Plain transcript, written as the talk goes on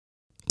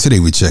Today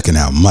we're checking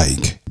out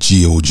Mike,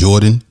 Geo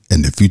Jordan,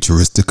 and the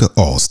Futuristica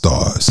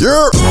All-Stars.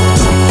 Yeah.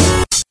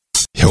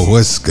 Yo,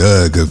 what's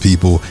good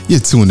people? You're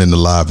tuned in to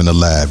Live in the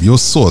Lab, your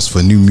source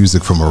for new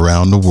music from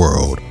around the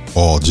world.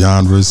 All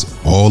genres,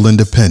 all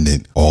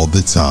independent, all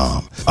the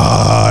time.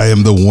 I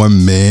am the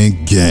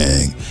one-man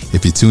gang.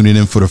 If you're tuning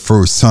in for the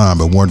first time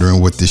and wondering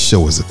what this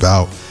show is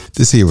about,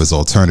 this here is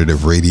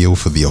alternative radio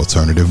for the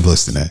alternative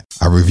listener.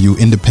 I review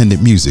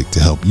independent music to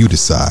help you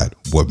decide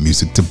what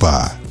music to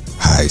buy.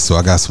 Alright, so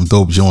I got some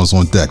dope joints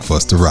on deck for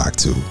us to rock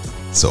to.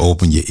 So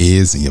open your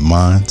ears and your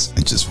minds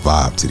and just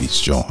vibe to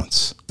these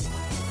joints.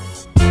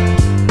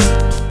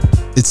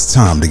 It's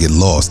time to get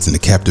lost in the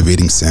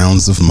captivating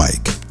sounds of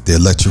Mike. The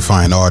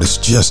electrifying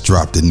artist just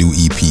dropped a new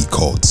EP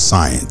called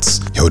Science.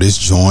 Yo, this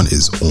joint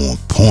is on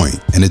point,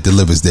 and it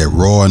delivers that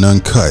raw and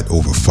uncut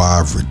over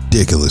 5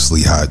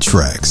 ridiculously hot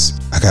tracks.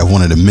 I got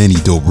one of the many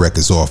dope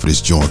records off of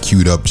this joint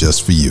queued up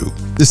just for you.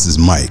 This is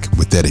Mike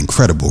with that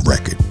incredible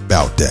record,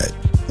 Bout That,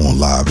 on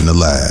Live in the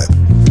Lab.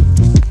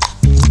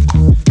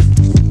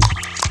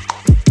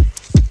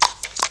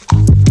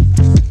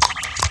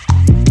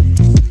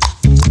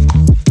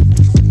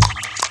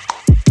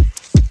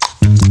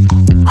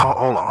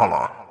 Hold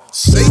on.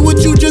 Say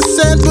what you just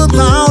said, but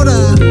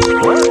louder.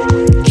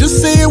 What?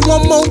 Just say it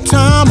one more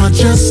time. I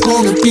just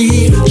wanna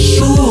be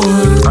sure.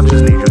 I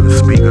just need you to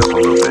speak up a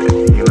little bit.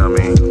 You know what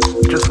I mean?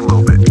 Just a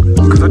little bit.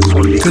 Cause I just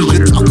want to be Cause clear.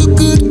 you talk a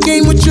good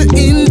game with your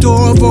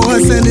indoor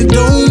voice, and it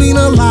don't mean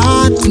a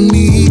lot to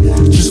me.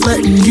 Just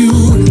letting you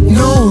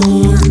know.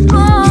 You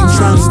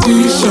trying to steal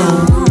your show.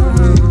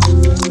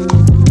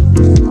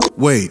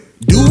 Wait,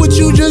 do what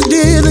you just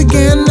did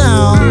again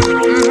now.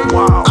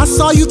 Wow. I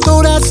saw you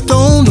throw that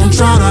stone, don't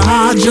try to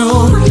hide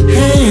your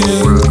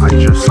hand. Bruh, I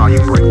just saw you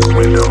break the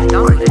window.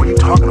 Like, what are you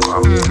talking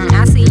about?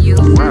 I see you.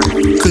 Right.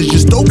 Cause you're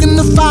stoking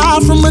the fire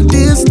from a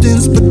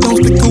distance, but don't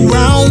stick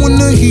around when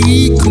the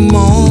heat come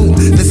on.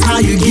 That's how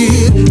you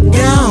get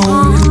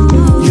down.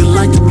 You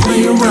like to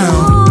play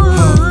around,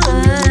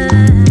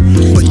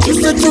 but you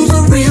said you're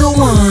the real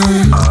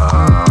one.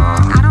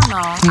 I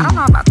don't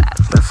know about that.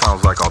 That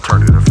sounds like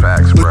alternative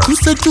facts, bruh. But you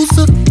said you're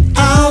the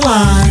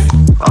ally.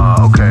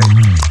 Okay.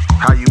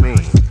 How you mean?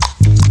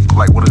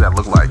 Like, what does that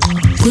look like?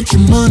 Put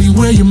your money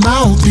where your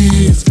mouth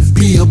is.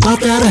 Be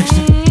about that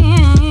action.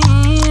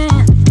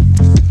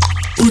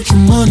 Put your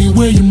money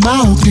where your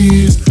mouth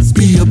is.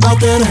 Be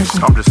about that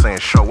action. I'm just saying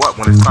show up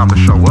when it's time to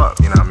show up,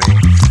 you know what I mean?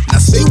 Now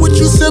say what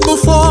you said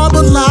before,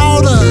 but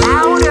louder.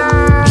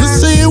 Louder. Just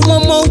say it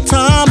one more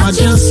time. I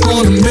just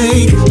wanna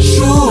make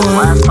sure.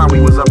 Last time we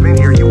was up in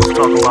here, you was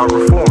talking about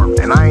reform,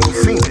 and I ain't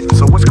seen it.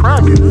 So what's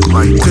cracking?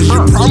 Like, Cause what's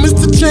you up? promised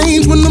to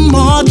change when the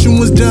marching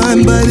was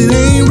done, but it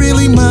ain't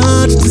really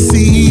much to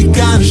see. You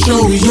gotta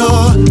show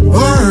your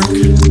work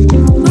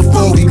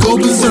before we go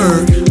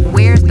berserk.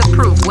 Where's the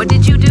proof? What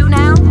did you do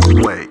now?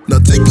 Wait. Now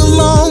take a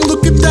long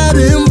look at that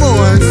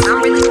invoice.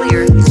 I'm really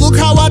clear. Look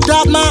how I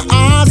dot my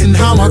I's and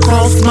how I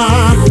cross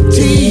my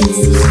T's.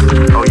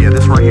 Oh yeah,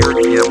 this right here.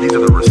 Yeah, these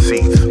are the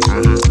receipts.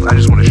 I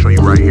just want to show you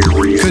right here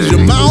where you Cause said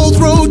your mouth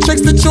wrote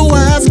checks that your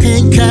ass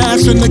can't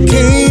cash, and I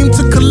came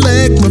to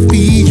collect my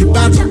fee. You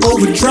about to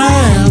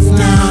overdraft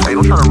now. Hey,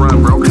 don't try to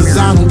run, bro. Come Cause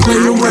I here. don't play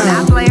I do not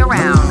around. play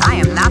around. I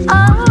am not.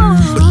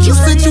 But you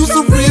said you's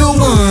the real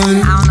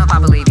one. I don't know if I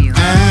believe you.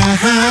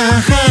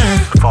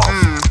 False.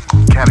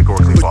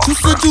 Categorically false. You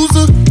said you's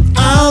a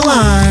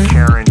ally.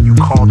 Karen, you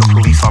called the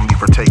police on me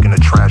for taking the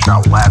trash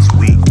out last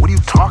week. What are you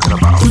talking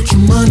about? Put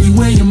your money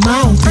where your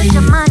mouth is. Put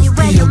your money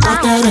where Be your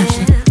about that mouth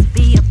action. is.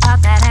 Be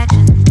about that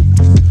action.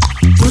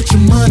 Put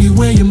your money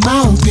where your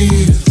mouth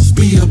is.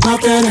 Be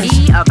about that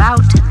action. Be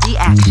about the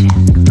action.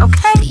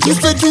 Okay. You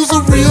said you's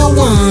a real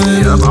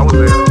one. Yep, I was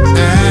there.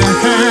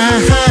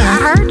 I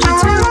heard you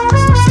too.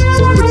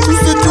 But you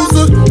said you's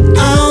a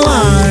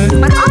ally.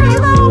 But are you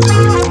though?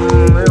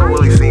 It don't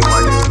really seem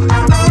like it.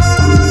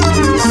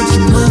 Put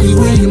your money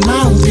where your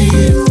mouth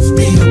is.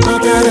 Be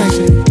about that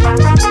action.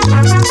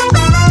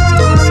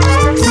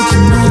 Put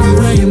your money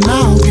where your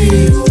mouth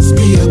is.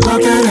 Be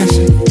about that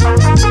action.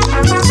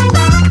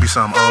 Give me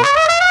some of.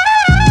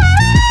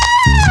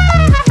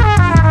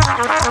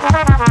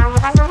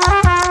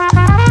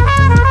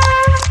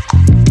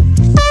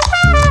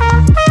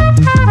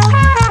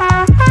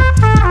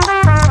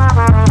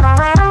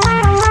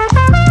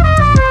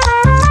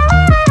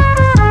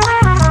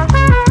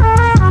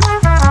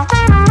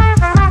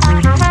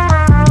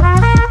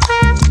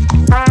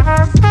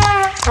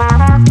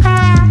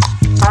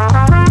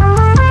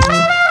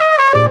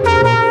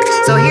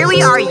 So here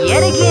we are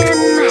yet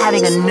again,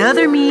 having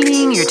another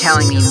meeting. You're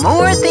telling me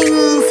more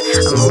things,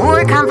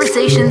 more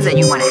conversations that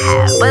you want to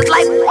have. But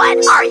like,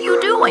 what are you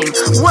doing?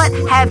 What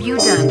have you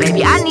done,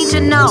 baby? I need to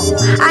know.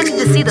 I need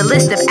to see the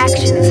list of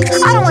actions.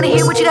 I don't want to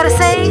hear what you got to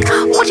say.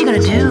 What you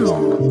gonna do?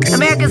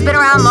 America's been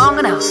around long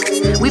enough.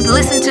 We've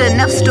listened to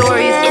enough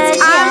stories.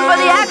 It's time for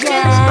the action.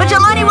 Put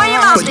your money where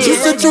your mouth But you is.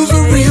 said you's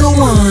a real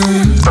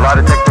one. The lie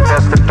detector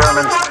test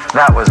determines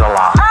that was a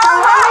lie.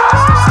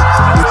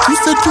 But you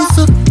said you's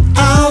a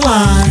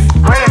ally.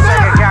 Wait a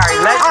second, Gary.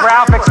 Let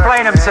Ralph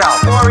explain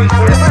himself.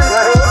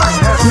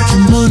 Put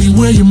your money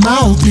where your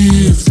mouth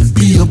is.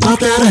 Be about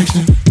that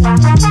action.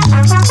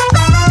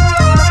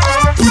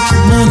 Put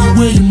your money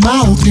where your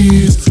mouth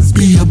is.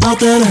 Be about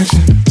that action.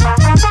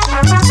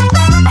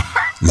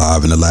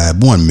 Live in the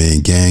Lab, One Man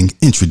Gang,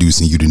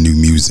 introducing you to new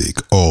music.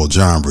 All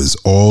genres,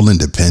 all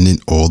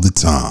independent, all the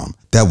time.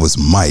 That was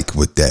Mike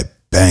with that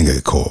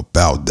banger called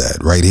About That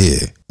right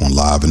here on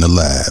Live in the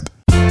Lab.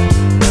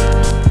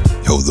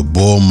 Yo, the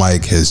boy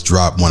Mike has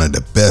dropped one of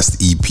the best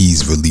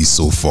EPs released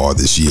so far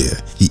this year.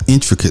 He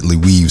intricately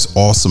weaves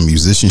awesome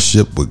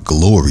musicianship with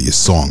glorious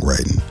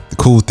songwriting. The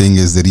cool thing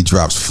is that he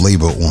drops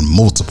flavor on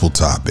multiple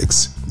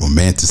topics: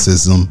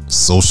 romanticism,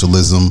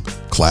 socialism,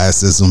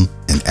 classism,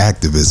 and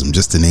activism,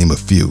 just to name a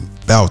few.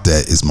 About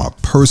That is my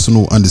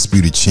personal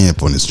undisputed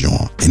champ on this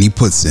joint, and he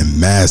puts in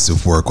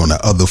massive work on the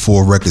other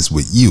 4 records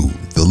with you,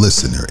 the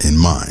listener, in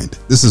mind.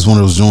 This is one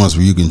of those joints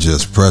where you can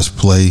just press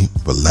play,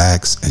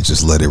 relax, and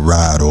just let it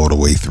ride all the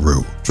way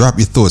through. Drop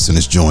your thoughts on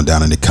this joint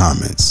down in the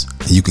comments,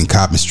 and you can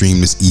copy and stream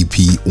this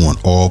EP on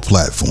all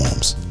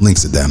platforms.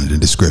 Links are down in the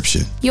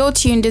description. You're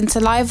tuned into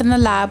Live in the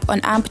Lab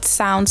on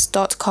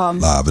ampedsounds.com.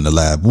 Live in the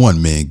Lab,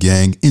 One Man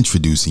Gang,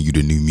 introducing you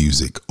to new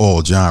music.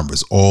 All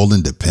genres, all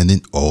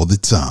independent, all the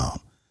time.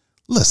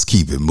 Let's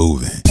keep it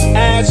moving.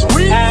 As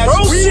we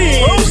proceed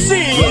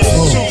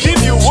to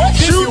give you what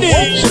you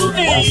need.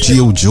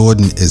 Gio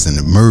Jordan is an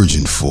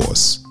emerging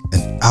force,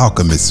 an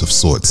alchemist of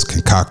sorts,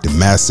 concocting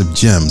massive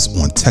gems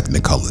on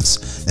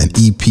Technicolors, an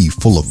EP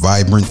full of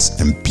vibrance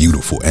and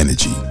beautiful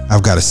energy.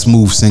 I've got a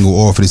smooth single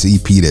off of this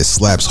EP that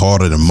slaps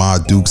harder than Ma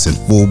Dukes in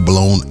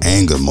full-blown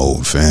anger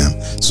mode, fam.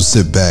 So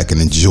sit back and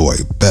enjoy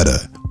Better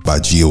by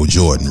Gio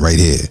Jordan right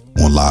here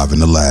on Live in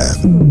the Lab.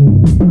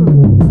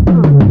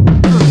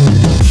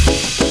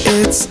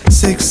 It's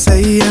 6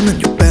 a.m.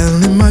 and you're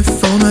belling my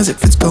phone as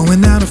if it's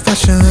going out of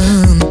fashion.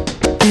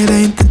 It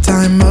ain't the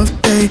time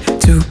of day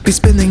to be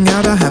spinning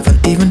out. I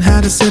haven't even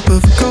had a sip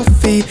of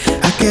coffee.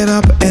 I get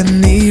up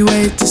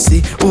anyway to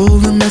see all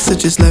the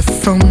messages left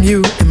from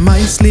you in my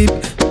sleep.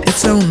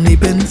 It's only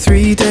been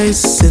 3 days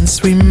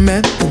since we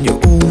met and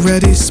you're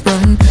already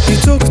sprung. You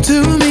talk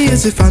to me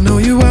as if I know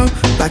you well,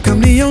 like I'm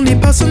the only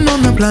person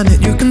on the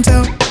planet you can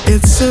tell.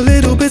 It's a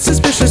little bit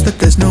suspicious that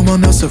there's no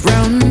one else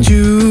around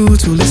you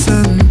to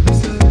listen.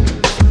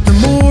 The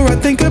more I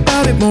think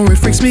about it, more it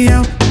freaks me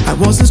out. I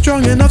wasn't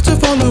strong enough to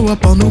follow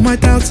up on all my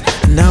doubts,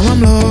 and now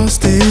I'm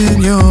lost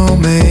in your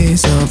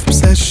maze of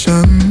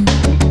obsession.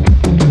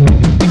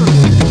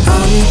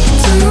 I'm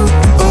too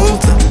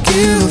old to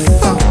give a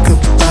fuck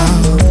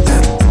about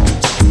that.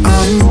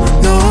 I'm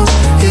not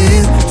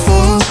here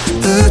for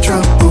the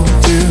trouble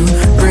you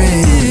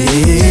bring.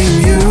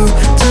 You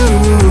too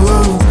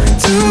old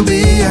to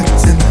be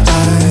acting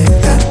like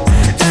that.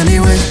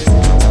 Anyway,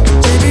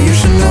 baby, you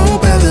should know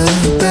better,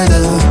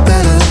 better,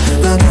 better.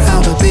 Learn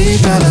how to be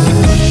better.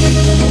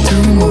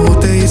 2 more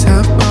days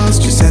have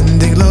passed, you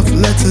sending love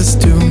letters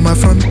to my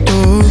front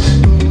door.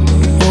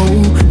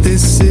 Oh,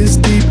 this is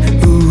deep.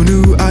 Who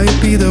knew I'd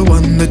be the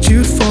one that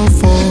you'd fall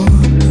for?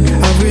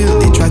 I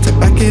really tried to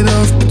back it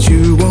off, but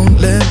you won't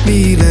let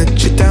me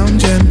let you down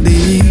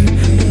gently.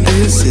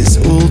 This is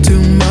all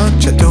too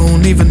much, I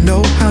don't even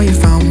know how you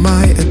found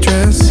my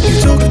address.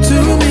 You talk to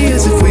me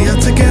as if we are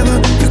together.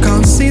 You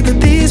can't see that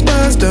these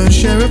birds don't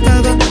share a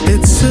feather.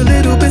 It's a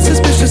little bit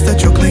suspicious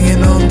that you're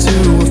clinging on to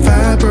a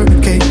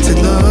fabricated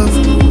love.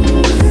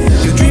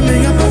 You're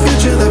dreaming up a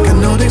future that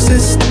cannot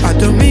exist. I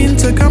don't mean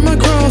to come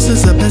across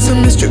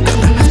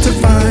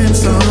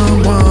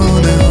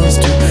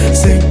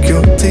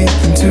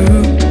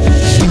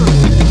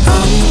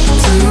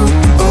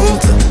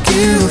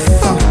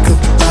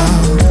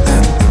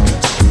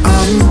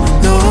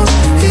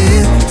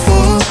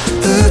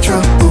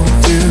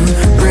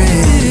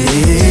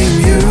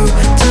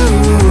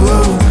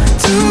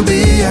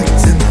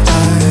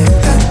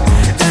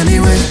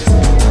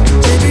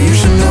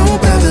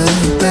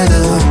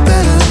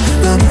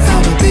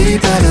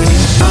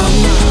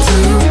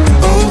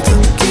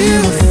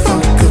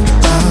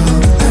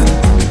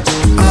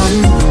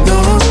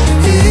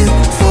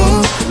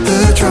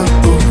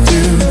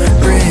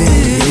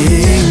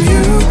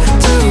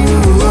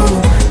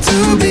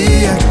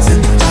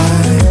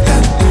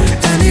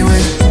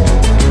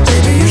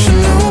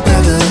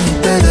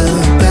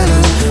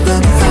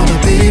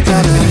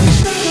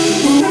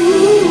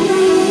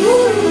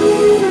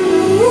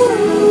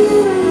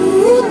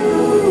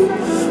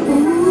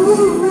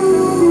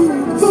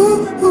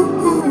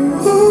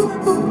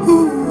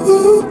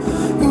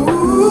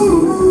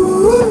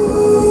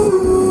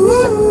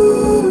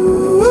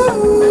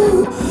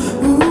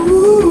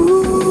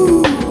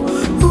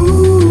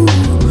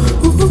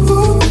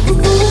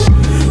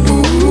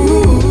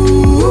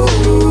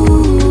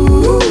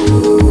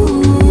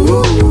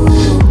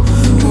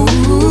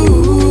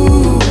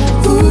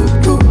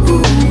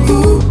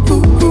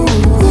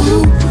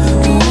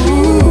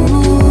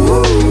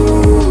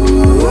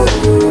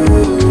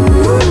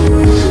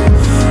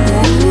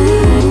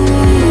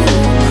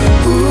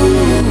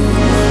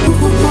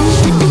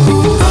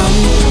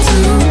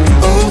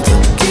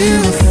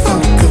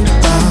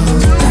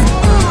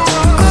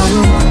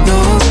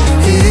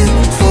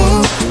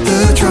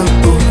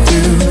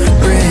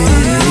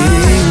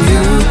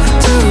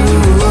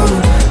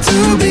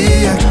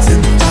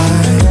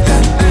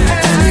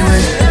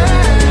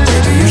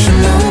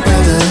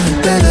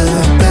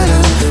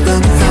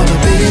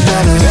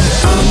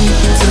I'm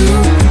too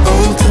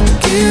old to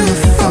give a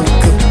fuck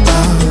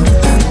about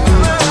that.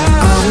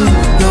 I'm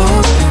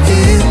not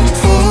here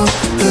for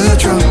the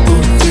trouble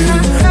you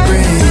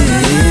bring.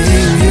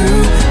 You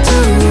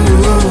too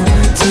old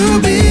to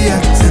be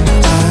acting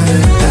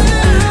like that.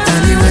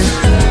 Anyway,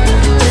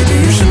 baby,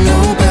 you should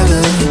know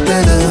better,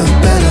 better,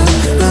 better.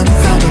 Learn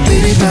how to be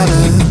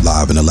better.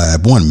 Live in the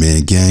Lab, one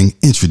man gang,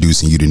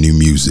 introducing you to new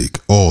music,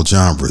 all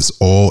genres,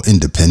 all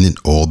independent,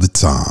 all the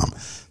time.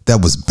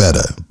 That was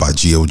Better by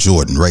Geo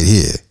Jordan right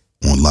here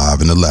on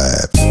Live in the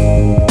Lab.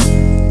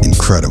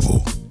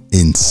 Incredible,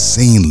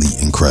 insanely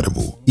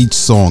incredible. Each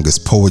song is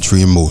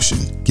poetry in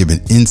motion, giving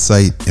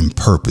insight and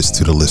purpose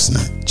to the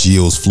listener.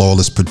 Geo's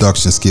flawless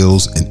production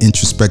skills and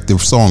introspective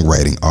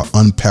songwriting are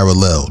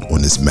unparalleled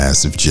on this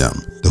massive gem.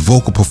 The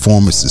vocal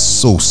performance is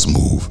so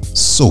smooth,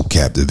 so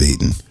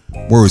captivating.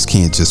 Words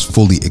can't just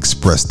fully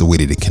express the way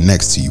that it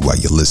connects to you while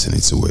you're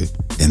listening to it.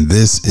 And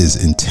this is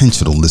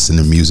intentional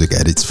listening music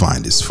at its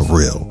finest, for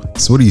real.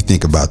 So what do you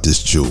think about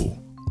this jewel?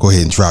 Go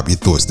ahead and drop your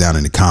thoughts down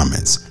in the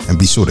comments. And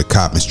be sure to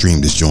cop and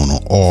stream this joint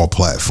on all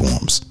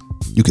platforms.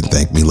 You can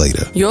thank me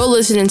later. You're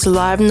listening to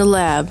Live in the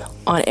Lab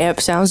on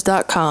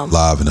ampsounds.com.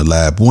 Live in the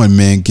Lab, one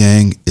man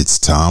gang, it's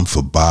time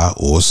for Buy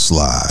or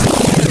Slide.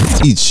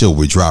 Each show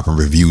we're dropping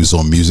reviews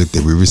on music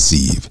that we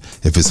receive.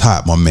 If it's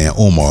hot, my man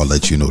Omar will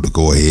let you know to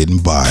go ahead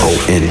and buy it.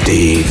 Oh,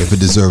 indeed. If it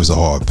deserves a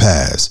hard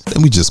pass,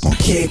 then we just gonna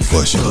keep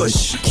pushing.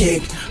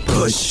 Kick,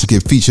 push. To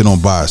get featured on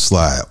Buy or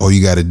Slide, all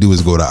you gotta do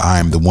is go to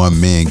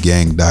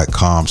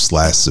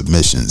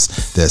IamTheOneManGang.com/submissions.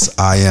 That's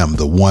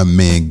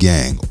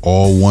IamTheOneManGang,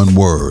 all one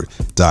word,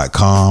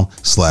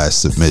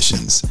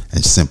 .com/submissions.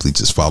 And simply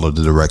just follow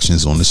the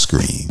directions on the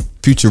screen.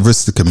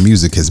 Futuristica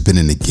Music has been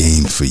in the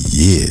game for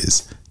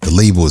years. The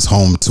label is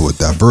home to a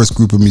diverse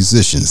group of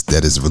musicians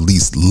that has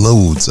released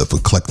loads of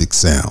eclectic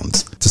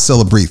sounds. To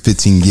celebrate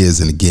 15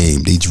 years in the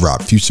game, they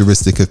dropped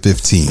Futuristica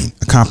 15,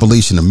 a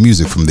compilation of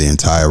music from their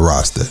entire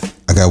roster.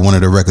 I got one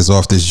of the records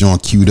off this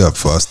joint queued up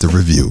for us to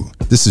review.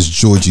 This is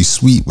Georgie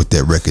Sweet with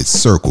that record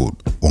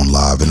Circled on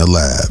Live in the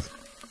Lab.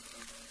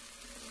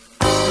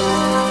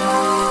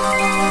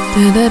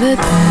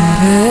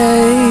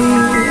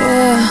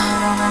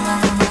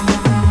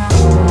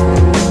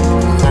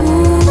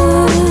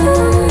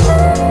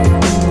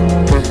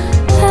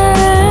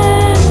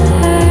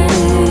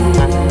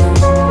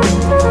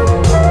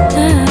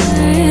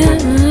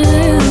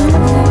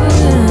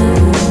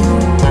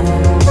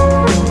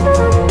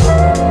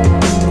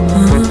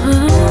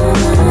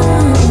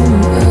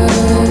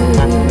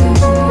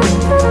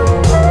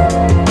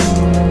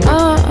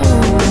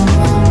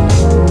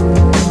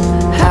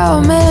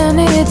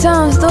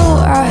 Times do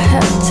I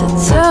have to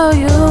tell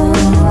you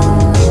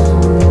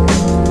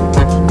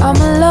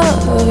I'ma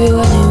love you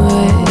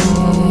anyway?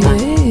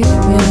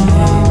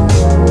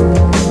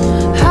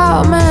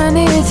 How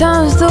many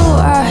times do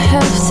I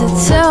have to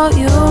tell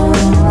you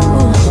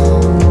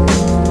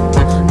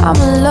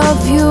I'ma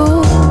love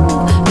you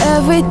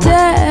every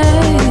day?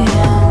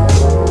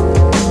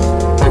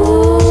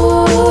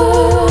 Ooh,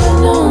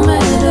 no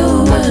matter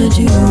what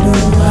you do,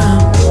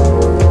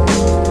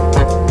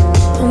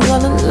 I'm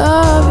gonna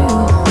love you.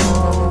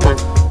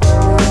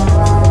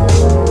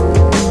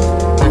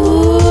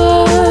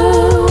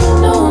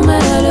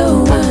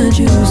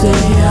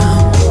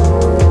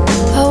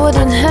 I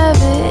wouldn't have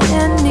it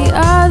any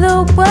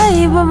other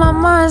way, but my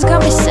mind's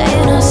got me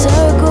saying I'm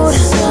circled,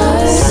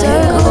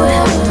 circled,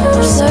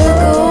 I'm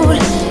circled.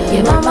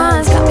 Yeah, my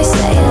mind's got me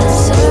saying I'm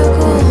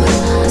circled,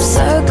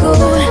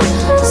 circled,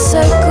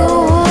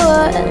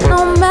 circled.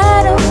 No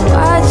matter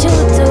what you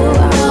do,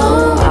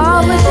 I'm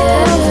always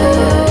there for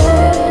you,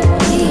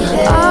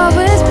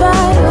 always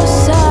by your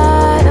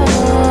side. I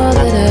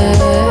know that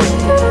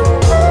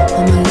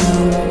I'ma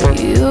love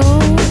you.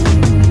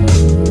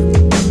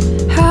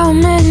 How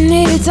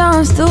many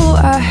times do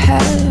I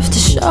have to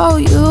show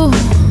you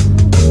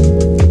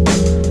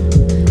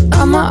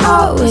I'ma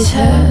always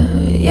have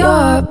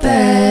your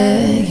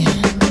back?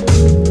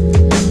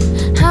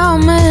 How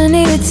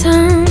many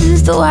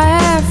times do I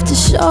have to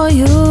show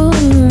you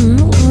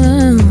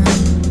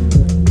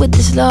with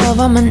this love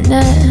I'ma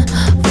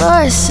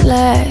never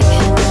slack?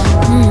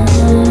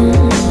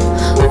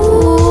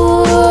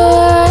 Ooh,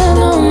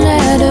 no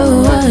matter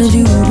what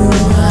you do,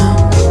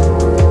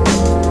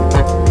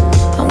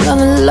 I'm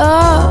gonna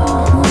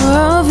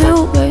love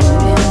you,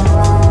 baby.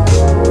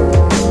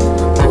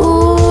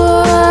 Ooh,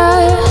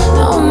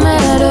 no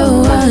matter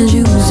what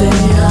you say,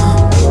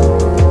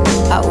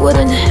 I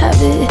wouldn't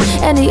have it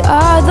any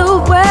other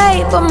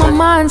way, but my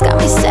mind's got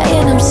me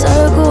saying I'm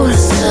circled,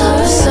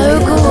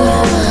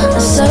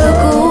 circled,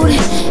 circled.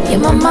 Yeah,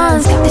 my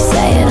mind's got me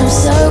saying I'm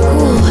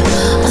circled,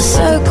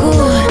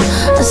 circled,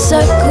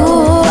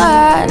 circled.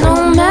 No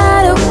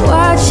matter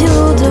what you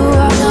do,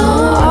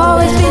 I'll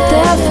always be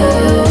there for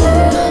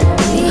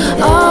you,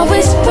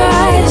 always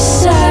by your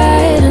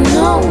side. I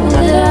know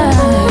that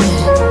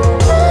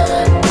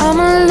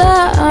I'ma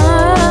love you.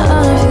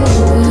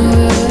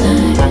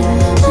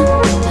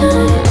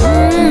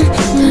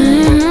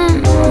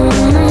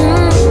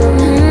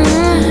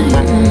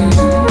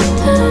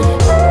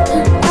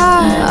 I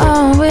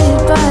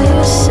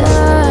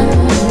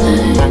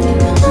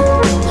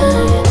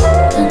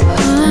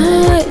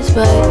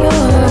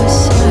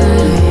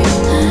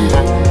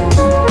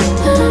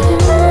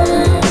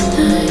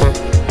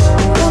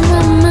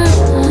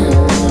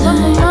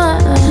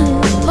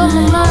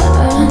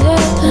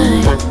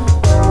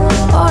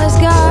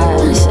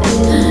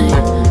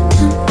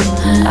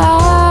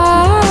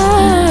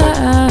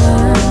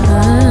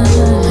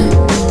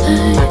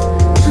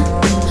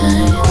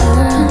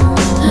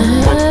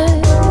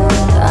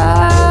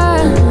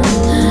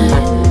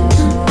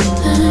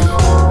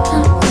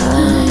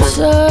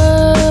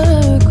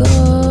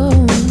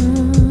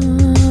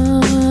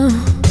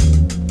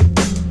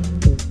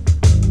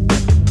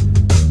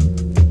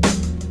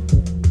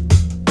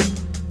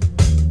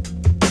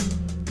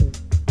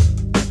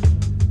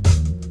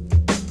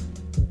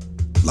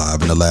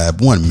Live in the Lab,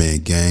 one man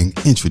gang,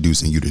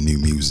 introducing you to new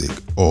music.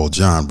 All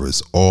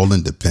genres, all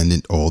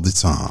independent, all the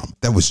time.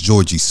 That was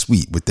Georgie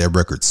Sweet with their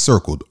record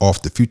Circled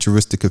off the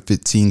Futuristica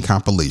 15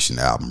 compilation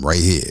album right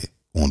here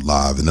on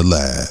Live in the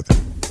Lab.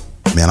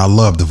 Man, I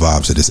love the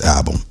vibes of this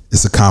album.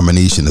 It's a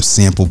combination of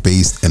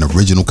sample-based and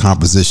original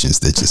compositions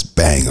that just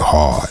bang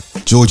hard.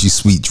 Georgie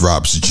Sweet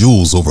drops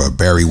jewels over a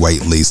Barry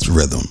White-laced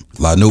rhythm.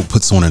 La Note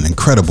puts on an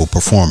incredible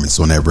performance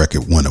on that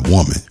record, When a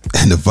Woman.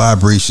 And the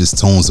vibracious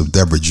tones of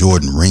Deborah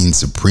Jordan reign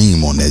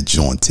supreme on that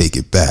joint, Take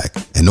It Back.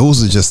 And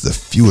those are just a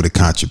few of the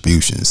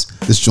contributions.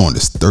 This joint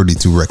is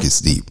 32 records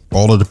deep.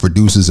 All of the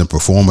producers and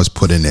performers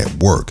put in that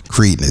work,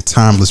 creating a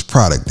timeless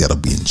product that'll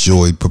be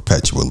enjoyed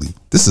perpetually.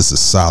 This is a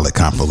solid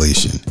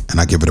compilation, and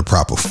I give it a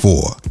proper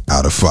 4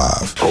 out of 5.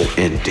 Oh,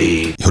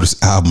 indeed. Yo,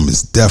 this album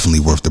is definitely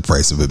worth the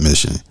price of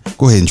admission.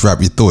 Go ahead and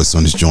drop your thoughts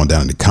on this joint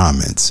down in the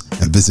comments,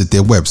 and visit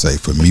their website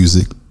for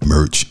music,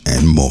 merch,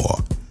 and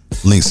more.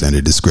 Links in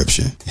the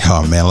description.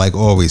 Yo, man, like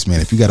always, man,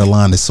 if you got a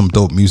line of some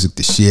dope music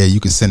to share, you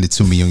can send it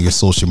to me on your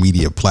social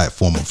media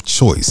platform of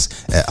choice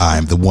at I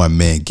Am The One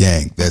Man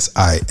Gang. That's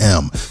I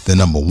Am The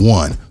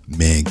 #1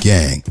 Man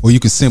Gang. Or you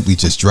can simply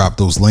just drop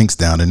those links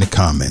down in the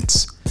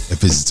comments.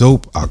 If it's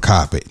dope, I'll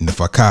cop it. And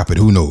if I cop it,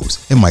 who knows?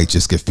 It might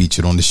just get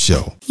featured on the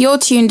show. You're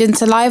tuned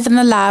into Live in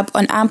the Lab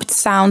on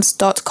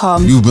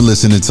ampedsounds.com. You've been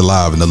listening to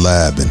Live in the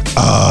Lab, and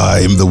I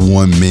Am The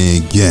One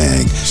Man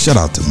Gang. Shout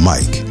out to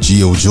Mike,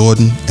 Geo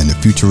Jordan, and the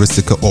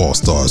Futuristica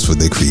All-Stars for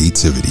their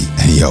creativity.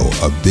 And yo,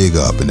 a big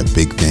up and a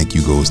big thank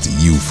you goes to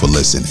you for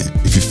listening.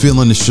 If you're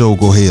feeling the show,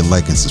 go ahead and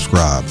like and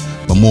subscribe.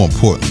 But more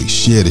importantly,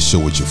 share the show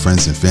with your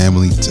friends and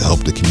family to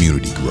help the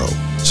community grow.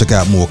 Check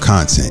out more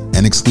content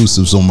and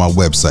exclusives on my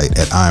website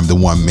at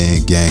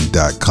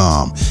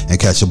IamTheOneManGang.com and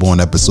catch up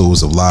on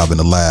episodes of Live in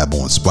the Lab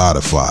on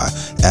Spotify,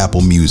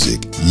 Apple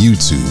Music,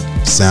 YouTube,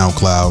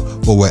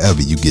 SoundCloud, or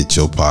wherever you get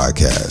your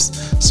podcasts.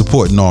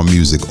 Supporting all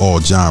music, all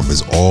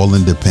genres, all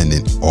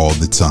independent, all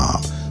the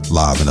time.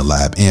 Live in the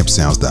Lab,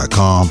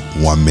 AmpSounds.com,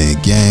 One Man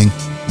Gang.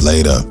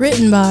 Later.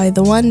 Written by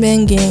The One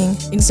Man Gang.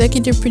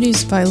 Executive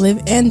produced by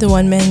Liv and The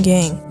One Man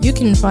Gang. You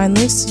can find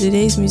links to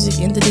today's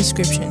music in the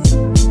description.